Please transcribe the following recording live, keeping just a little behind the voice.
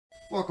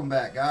Welcome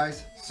back,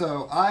 guys.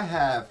 So I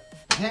have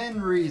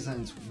 10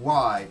 reasons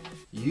why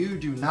you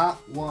do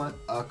not want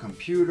a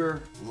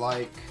computer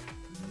like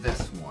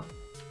this one.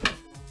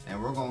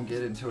 And we're going to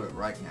get into it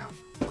right now.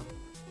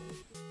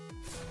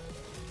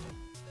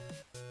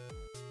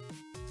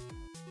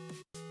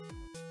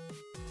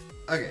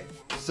 Okay,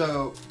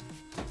 so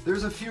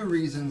there's a few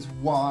reasons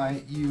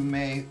why you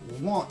may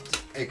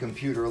want a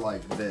computer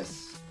like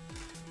this.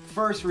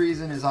 First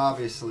reason is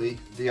obviously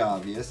the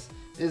obvious,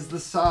 is the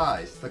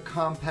size, the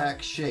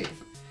compact shape.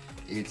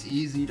 It's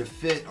easy to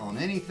fit on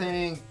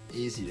anything,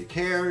 easy to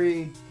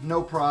carry,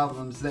 no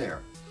problems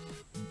there.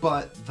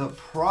 But the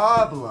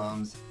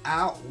problems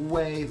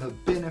outweigh the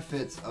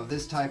benefits of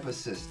this type of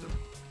system.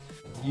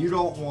 You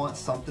don't want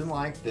something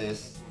like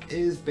this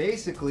is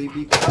basically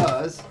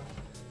because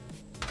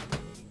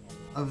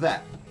of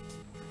that.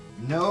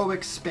 No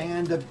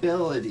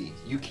expandability.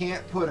 You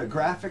can't put a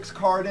graphics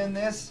card in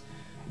this.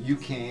 You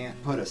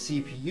can't put a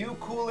CPU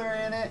cooler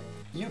in it.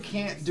 You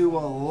can't do a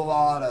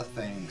lot of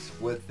things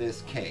with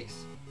this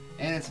case.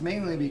 And it's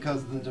mainly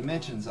because of the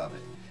dimensions of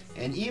it.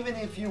 And even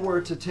if you were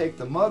to take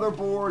the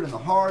motherboard and the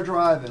hard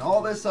drive and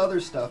all this other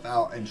stuff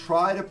out and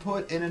try to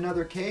put in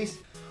another case,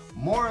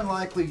 more than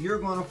likely you're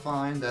going to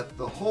find that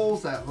the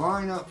holes that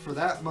line up for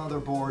that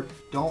motherboard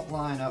don't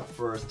line up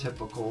for a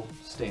typical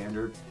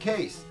standard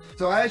case.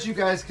 So as you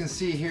guys can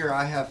see here,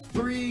 I have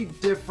 3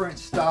 different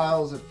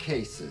styles of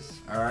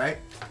cases. Alright,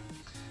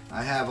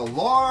 I have a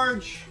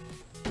large,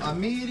 a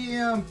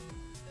medium,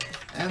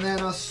 and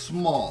then a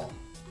small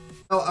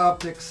Dell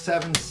Optix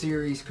 7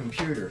 series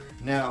computer.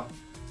 Now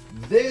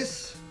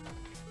this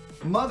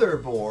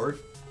motherboard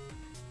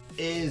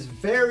is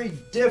very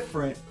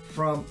different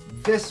from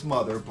this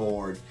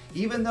motherboard.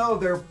 Even though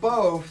they're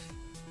both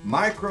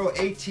micro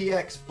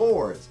ATX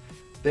boards,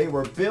 they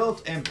were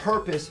built and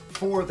purposed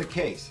for the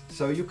case.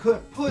 So you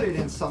couldn't put it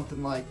in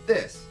something like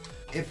this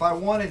if I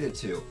wanted it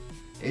to.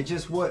 It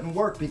just wouldn't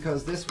work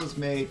because this was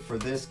made for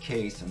this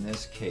case and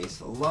this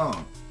case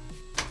alone.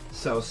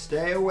 So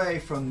stay away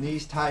from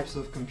these types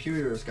of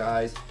computers,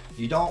 guys.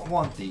 You don't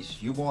want these,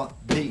 you want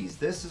these.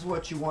 This is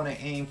what you want to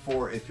aim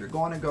for if you're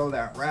going to go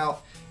that route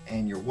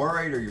and you're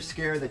worried or you're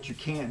scared that you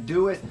can't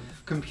do it.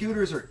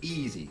 Computers are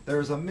easy.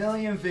 There's a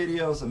million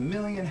videos, a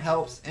million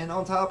helps, and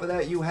on top of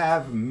that you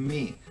have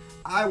me.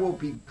 I will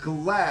be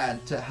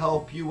glad to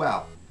help you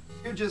out.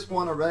 If you just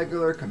want a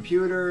regular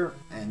computer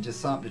and just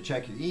something to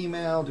check your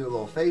email, do a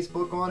little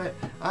Facebook on it,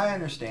 I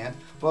understand.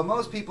 But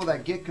most people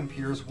that get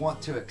computers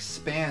want to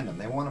expand them.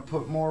 They want to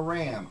put more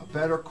RAM, a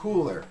better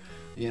cooler,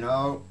 you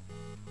know,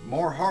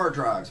 more hard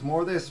drives,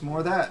 more this,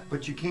 more that.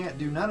 But you can't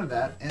do none of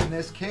that in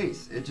this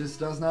case. It just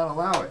does not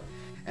allow it.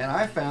 And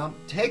I found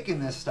taking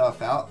this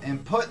stuff out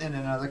and putting it in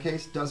another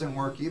case doesn't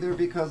work either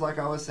because, like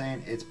I was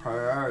saying, it's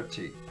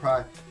priority.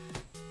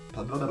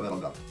 Y'all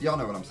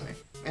know what I'm saying.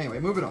 Anyway,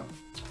 moving on.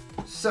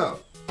 So,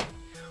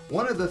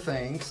 one of the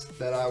things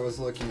that I was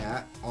looking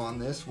at on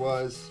this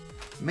was,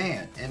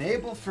 man,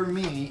 enable for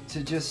me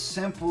to just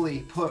simply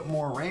put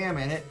more RAM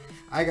in it,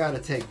 I gotta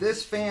take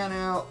this fan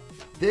out,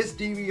 this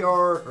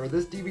DVR or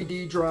this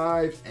DVD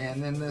drive,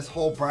 and then this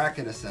whole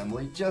bracket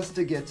assembly just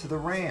to get to the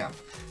RAM.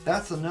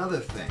 That's another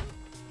thing.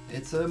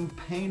 It's a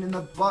pain in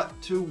the butt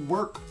to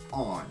work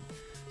on.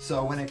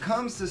 So when it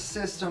comes to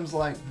systems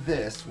like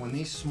this, when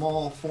these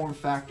small form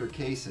factor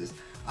cases,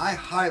 I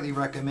highly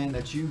recommend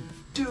that you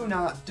do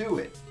not do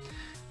it.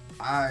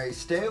 I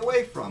stay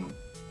away from them.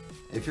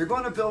 If you're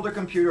going to build a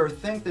computer or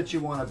think that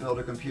you want to build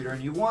a computer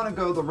and you want to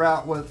go the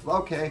route with,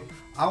 okay,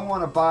 I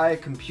want to buy a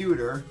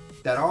computer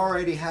that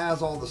already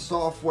has all the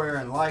software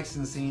and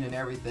licensing and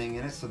everything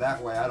in it so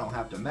that way I don't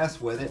have to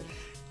mess with it,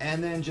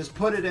 and then just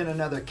put it in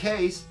another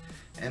case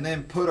and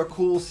then put a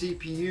cool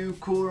CPU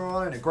cooler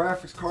on it, a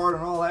graphics card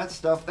and all that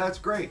stuff, that's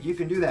great. You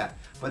can do that,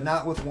 but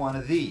not with one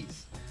of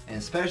these. And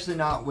especially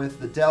not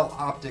with the Dell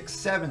Optix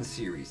 7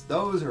 series.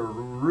 Those are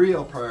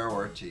real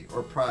priority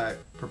or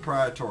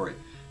proprietary,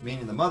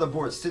 meaning the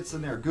motherboard sits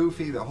in there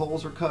goofy, the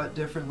holes are cut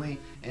differently,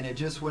 and it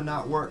just would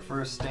not work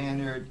for a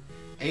standard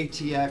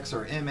ATX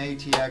or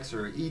MATX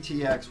or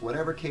ETX,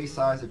 whatever case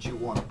size that you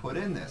want to put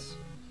in this.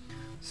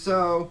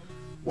 So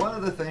one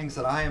of the things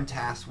that I am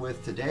tasked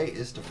with today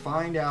is to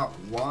find out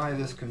why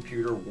this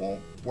computer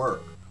won't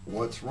work.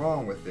 What's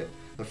wrong with it?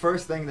 The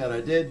first thing that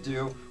I did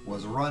do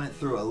was run it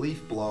through a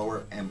leaf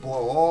blower and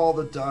blow all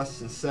the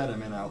dust and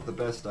sediment out the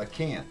best I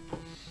can.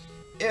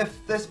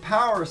 If this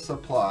power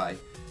supply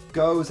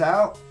goes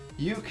out,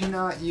 you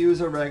cannot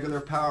use a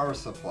regular power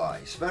supply,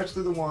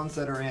 especially the ones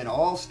that are in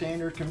all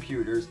standard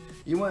computers.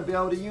 You wouldn't be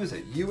able to use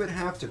it. You would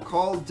have to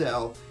call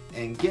Dell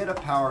and get a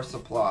power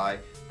supply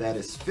that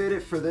is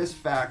fitted for this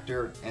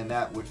factor and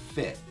that would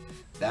fit.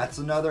 That's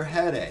another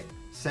headache.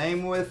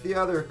 Same with the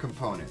other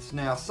components.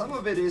 Now some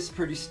of it is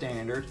pretty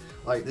standard,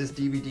 like this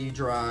DVD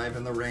drive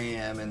and the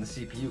RAM and the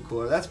CPU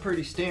cooler, that's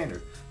pretty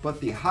standard.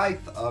 But the height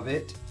of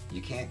it,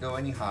 you can't go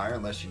any higher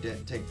unless you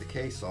didn't take the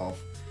case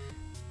off.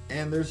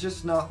 And there's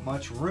just not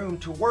much room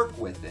to work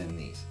with in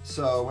these.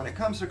 So when it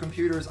comes to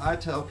computers, I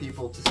tell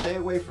people to stay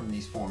away from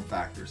these form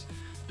factors.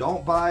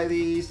 Don't buy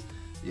these.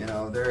 You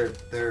know,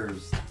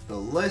 there's the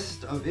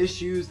list of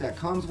issues that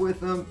comes with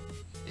them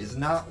is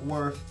not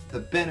worth the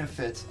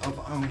benefits of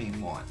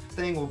owning one. The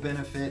thing will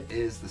benefit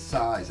is the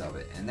size of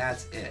it, and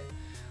that's it.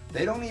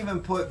 They don't even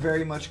put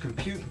very much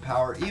computing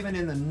power. Even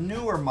in the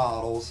newer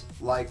models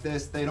like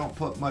this, they don't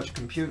put much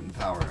computing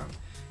power in them.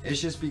 It's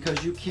just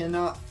because you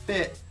cannot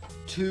fit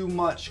too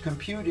much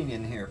computing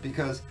in here,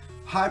 because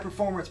high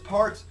performance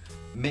parts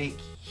make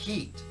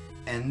heat.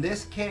 And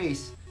this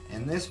case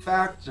and this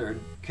factor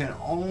can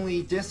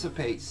only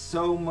dissipate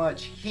so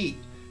much heat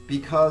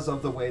because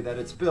of the way that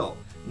it's built.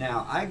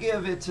 Now, I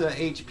give it to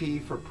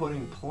HP for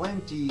putting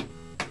plenty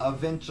of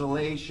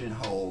ventilation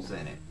holes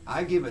in it.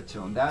 I give it to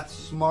them. That's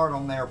smart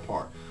on their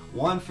part.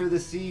 One for the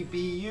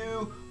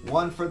CPU,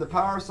 one for the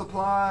power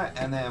supply,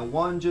 and then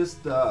one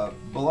just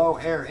blow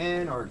air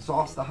in or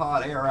exhaust the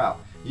hot air out.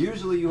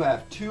 Usually you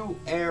have 2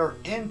 air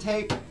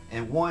intake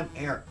and 1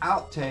 air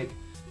outtake,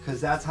 because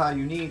that's how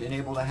you need and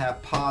able to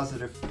have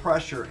positive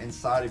pressure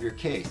inside of your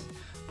case.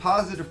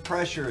 Positive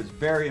pressure is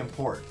very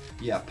important.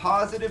 You have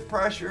positive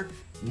pressure,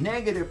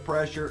 negative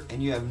pressure,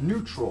 and you have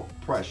neutral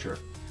pressure.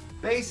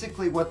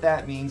 Basically what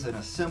that means in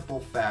a simple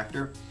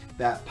factor,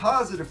 that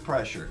positive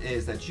pressure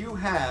is that you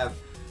have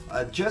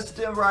just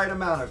the right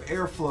amount of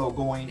airflow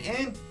going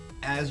in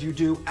as you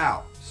do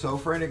out. So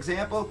for an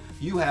example,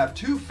 you have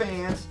 2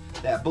 fans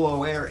that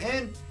blow air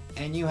in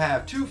and you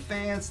have 2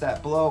 fans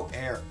that blow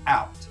air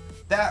out.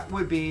 That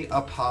would be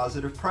a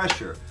positive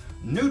pressure.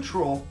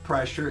 Neutral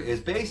pressure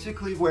is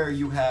basically where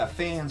you have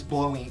fans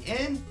blowing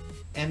in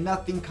and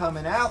nothing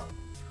coming out,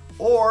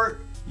 or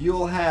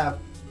you'll have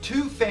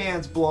 2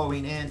 fans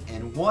blowing in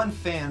and 1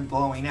 fan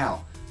blowing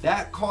out.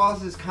 That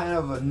causes kind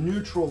of a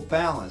neutral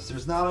balance.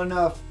 There's not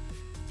enough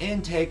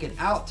intake and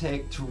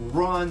outtake to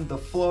run the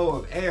flow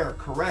of air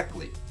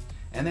correctly.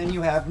 And then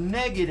you have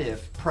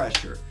negative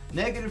pressure.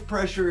 Negative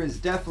pressure is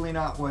definitely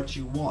not what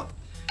you want.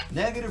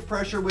 Negative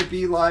pressure would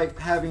be like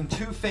having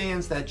 2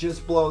 fans that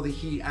just blow the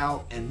heat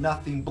out and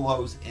nothing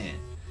blows in.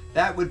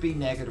 That would be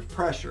negative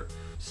pressure.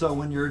 So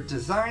when you're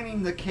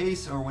designing the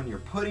case or when you're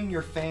putting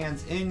your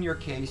fans in your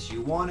case,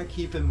 you want to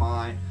keep in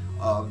mind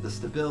of the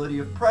stability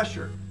of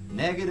pressure,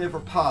 negative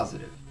or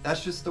positive.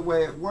 That's just the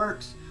way it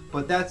works,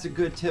 but that's a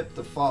good tip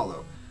to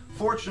follow.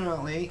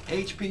 Fortunately,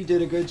 HP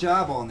did a good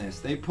job on this.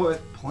 They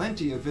put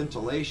plenty of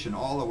ventilation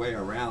all the way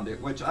around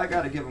it, which I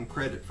got to give them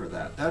credit for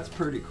that. That's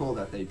pretty cool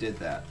that they did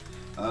that.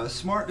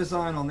 Smart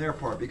design on their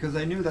part, because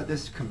I knew that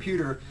this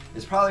computer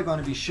is probably going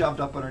to be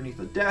shoved up underneath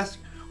a desk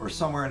or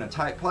somewhere in a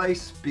tight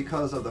place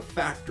because of the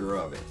factor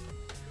of it.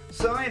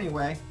 So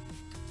anyway,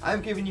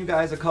 I've given you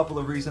guys a couple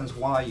of reasons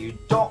why you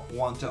don't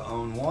want to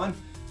own one.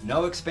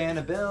 No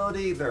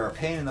expandability, they're a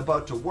pain in the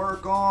butt to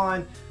work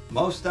on.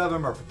 Most of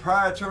them are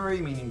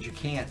proprietary, meaning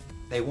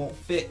they won't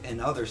fit in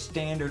other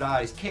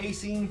standardized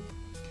casing.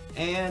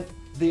 And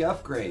the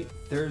upgrade,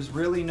 there's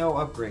really no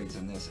upgrades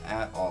in this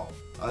at all,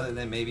 other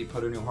than maybe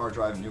put a new hard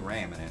drive and new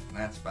RAM in it, and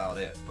that's about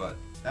it, but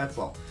that's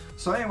all.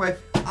 So anyway,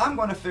 I'm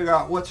going to figure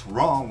out what's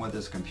wrong with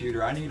this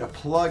computer. I need to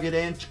plug it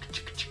in,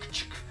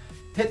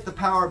 hit the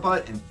power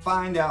button, and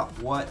find out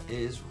what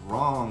is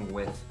wrong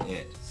with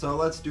it. So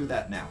let's do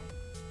that now.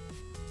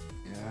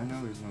 Yeah, I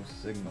know there's no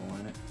signal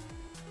in it.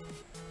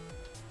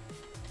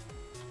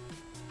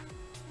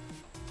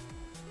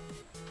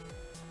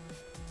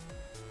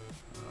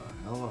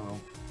 Hello.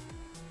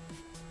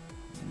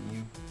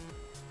 Menu.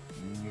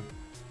 Menu.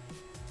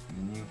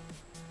 Menu.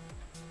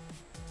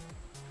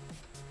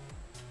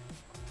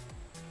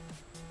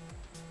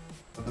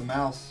 But the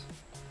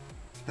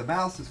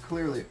mouse is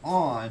clearly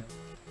on,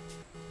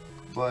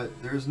 but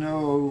there's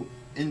no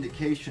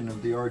indication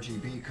of the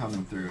RGB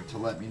coming through to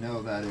let me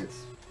know that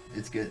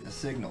it's getting a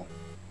signal.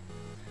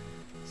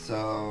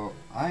 So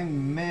I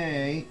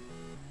may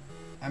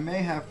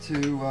have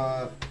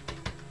to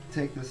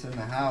take this in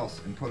the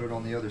house and put it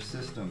on the other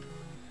system,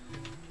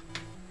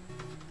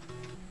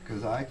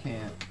 because I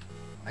can't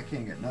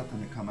get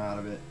nothing to come out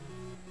of it.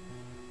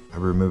 I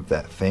removed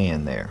that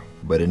fan there,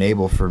 but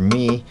enable for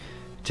me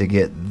to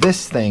get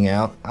this thing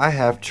out, I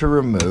have to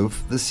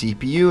remove the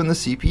CPU and the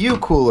CPU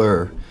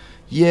cooler.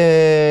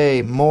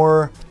 Yay,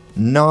 more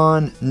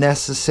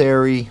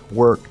non-necessary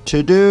work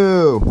to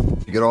do.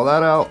 You get all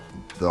that out,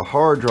 the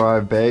hard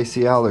drive bay,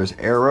 see how there's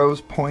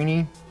arrows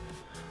pointing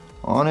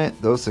on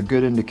it? Those are a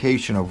good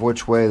indication of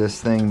which way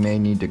this thing may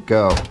need to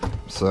go.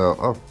 So,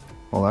 oh,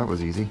 well, that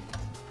was easy.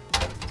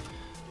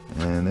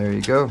 And there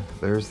you go,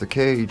 there's the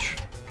cage.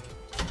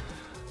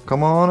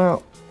 Come on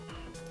out.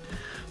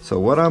 So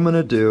what I'm going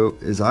to do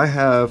is I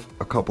have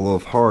a couple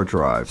of hard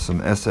drives,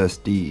 some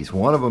SSDs.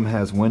 One of them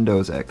has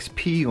Windows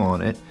XP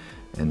on it,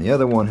 and the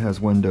other one has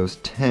Windows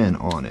 10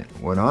 on it.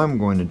 What I'm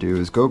going to do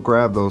is go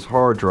grab those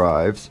hard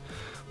drives,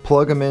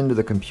 plug them into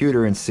the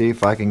computer, and see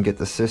if I can get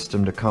the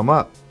system to come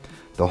up.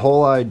 The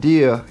whole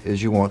idea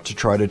is you want to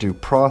try to do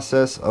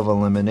process of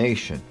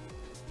elimination.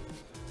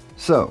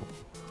 So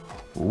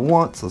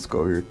let's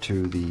go here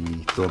to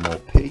the thermal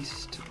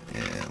paste,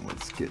 and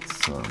let's get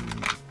some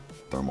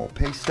thermal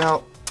paste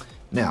out.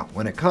 Now,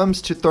 when it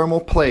comes to thermal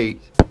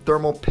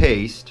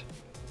paste,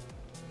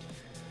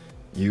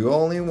 You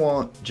only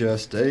want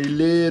just a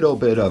little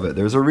bit of it.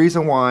 There's a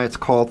reason why it's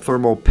called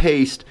thermal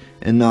paste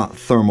and not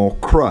thermal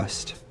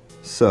crust.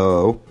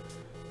 So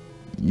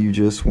you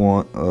just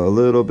want a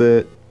little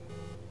bit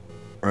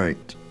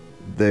right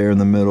there in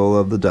the middle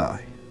of the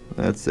die.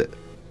 That's it.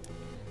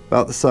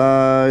 About the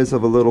size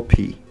of a little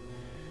pea.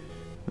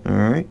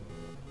 Alright.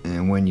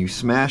 And when you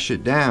smash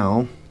it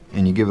down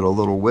and you give it a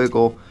little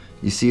wiggle,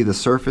 you see the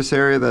surface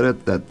area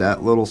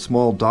that little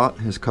small dot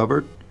has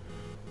covered?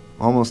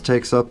 Almost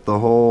takes up the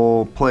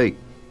whole plate.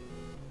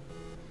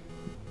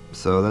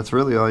 So that's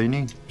really all you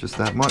need, just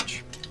that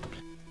much.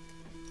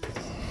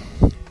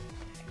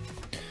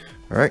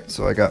 Alright,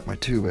 so I got my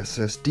two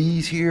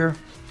SSDs here.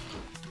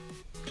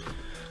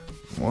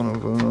 One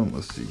of them,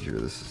 let's see here,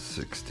 this is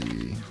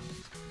 60.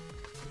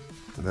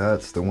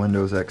 That's the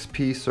Windows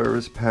XP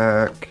service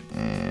pack,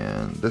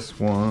 and this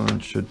one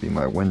should be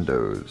my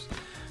Windows.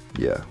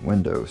 Yeah,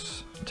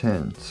 Windows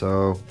 10.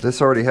 So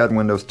this already had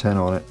Windows 10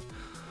 on it.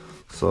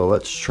 So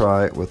let's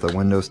try it with a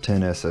Windows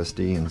 10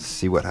 SSD and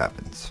see what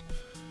happens.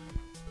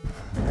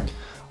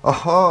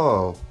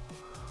 Oh,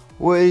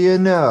 what do you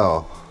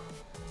know?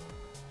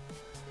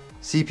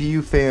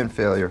 CPU fan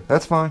failure.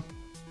 That's fine.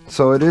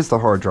 So it is the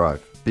hard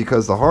drive,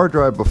 because the hard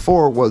drive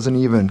before wasn't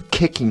even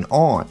kicking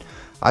on.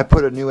 I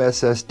put a new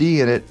SSD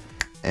in it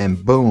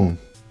and boom,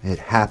 it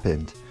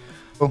happened.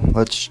 So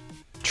let's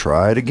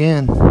try it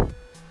again.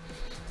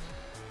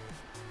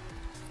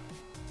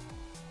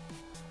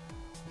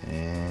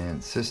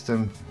 And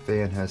system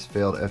fan has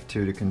failed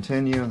F2 to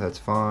continue. That's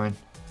fine.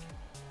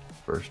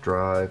 First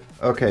drive.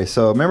 Okay,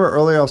 so remember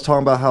earlier I was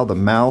talking about how the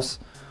mouse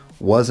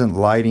wasn't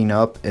lighting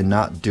up and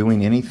not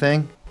doing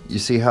anything? You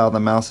see how the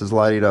mouse is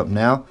lighting up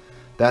now?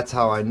 That's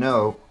how I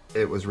know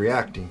it was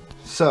reacting.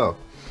 So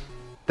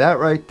that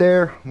right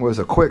there was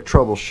a quick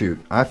troubleshoot.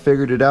 I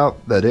figured it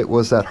out that it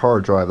was that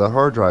hard drive. The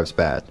hard drive's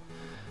bad.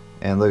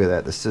 And look at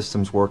that, the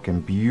system's working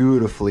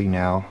beautifully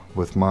now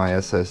with my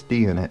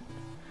SSD in it.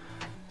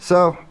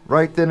 So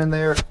right then and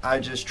there, I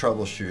just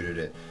troubleshooted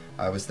it.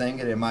 I was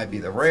thinking it might be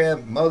the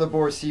RAM,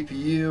 motherboard,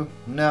 CPU.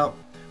 No,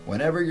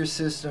 whenever your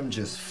system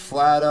just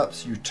flat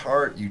ups, you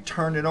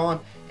turn it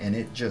on and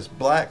it just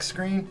black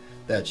screen,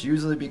 that's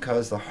usually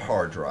because the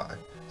hard drive.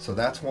 So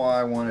that's why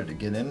I wanted to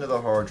get into the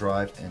hard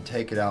drive and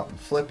take it out and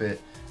flip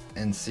it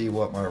and see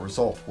what my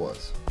result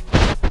was.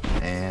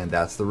 And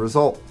that's the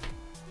result.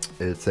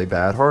 It's a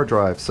bad hard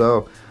drive.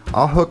 So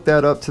I'll hook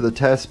that up to the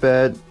test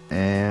bed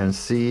and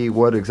see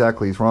what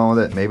exactly is wrong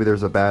with it. Maybe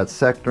there's a bad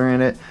sector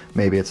in it.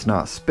 Maybe it's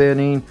not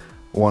spinning.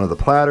 One of the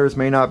platters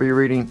may not be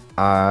reading.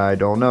 I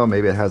don't know.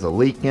 Maybe it has a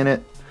leak in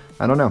it.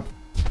 I don't know.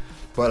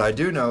 But I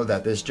do know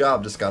that this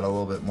job just got a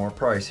little bit more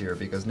pricier,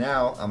 because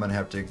now I'm gonna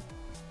have to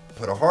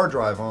put a hard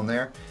drive on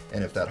there,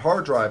 and if that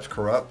hard drive's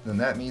corrupt, then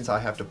that means I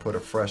have to put a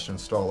fresh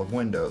install of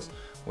Windows,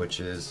 which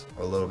is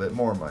a little bit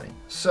more money.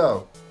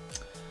 So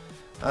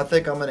I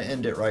think I'm going to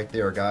end it right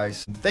there,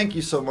 guys. Thank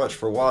you so much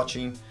for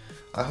watching.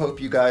 I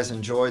hope you guys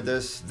enjoyed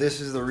this.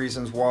 This is the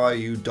reasons why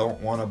you don't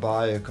want to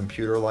buy a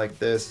computer like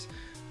this.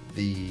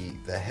 The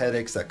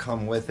headaches that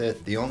come with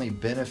it. The only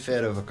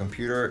benefit of a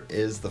computer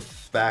is the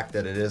fact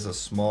that it is a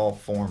small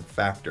form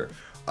factor.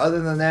 Other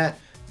than that,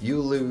 you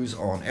lose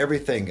on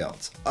everything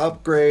else.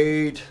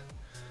 Upgrade,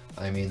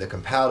 I mean the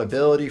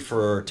compatibility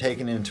for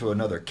taking it into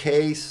another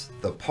case,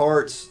 the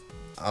parts,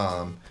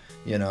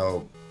 you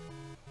know,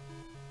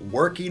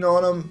 working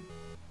on them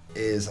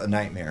is a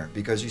nightmare,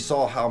 because you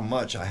saw how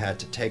much I had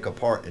to take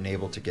apart and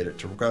able to get it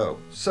to go.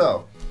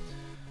 So,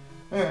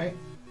 alright,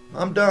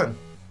 I'm done.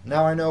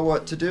 Now I know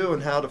what to do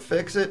and how to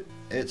fix it.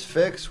 It's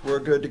fixed, we're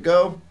good to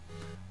go.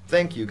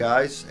 Thank you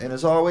guys, and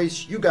as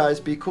always, you guys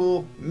be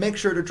cool. Make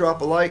sure to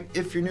drop a like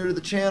if you're new to the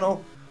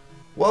channel.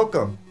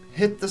 Welcome.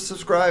 Hit the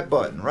subscribe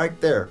button right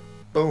there.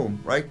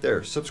 Boom, right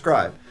there.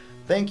 Subscribe.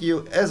 Thank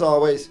you. As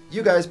always,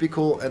 you guys be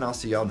cool, and I'll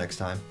see y'all next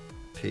time.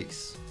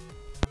 Peace.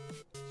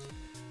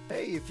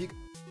 Hey, if you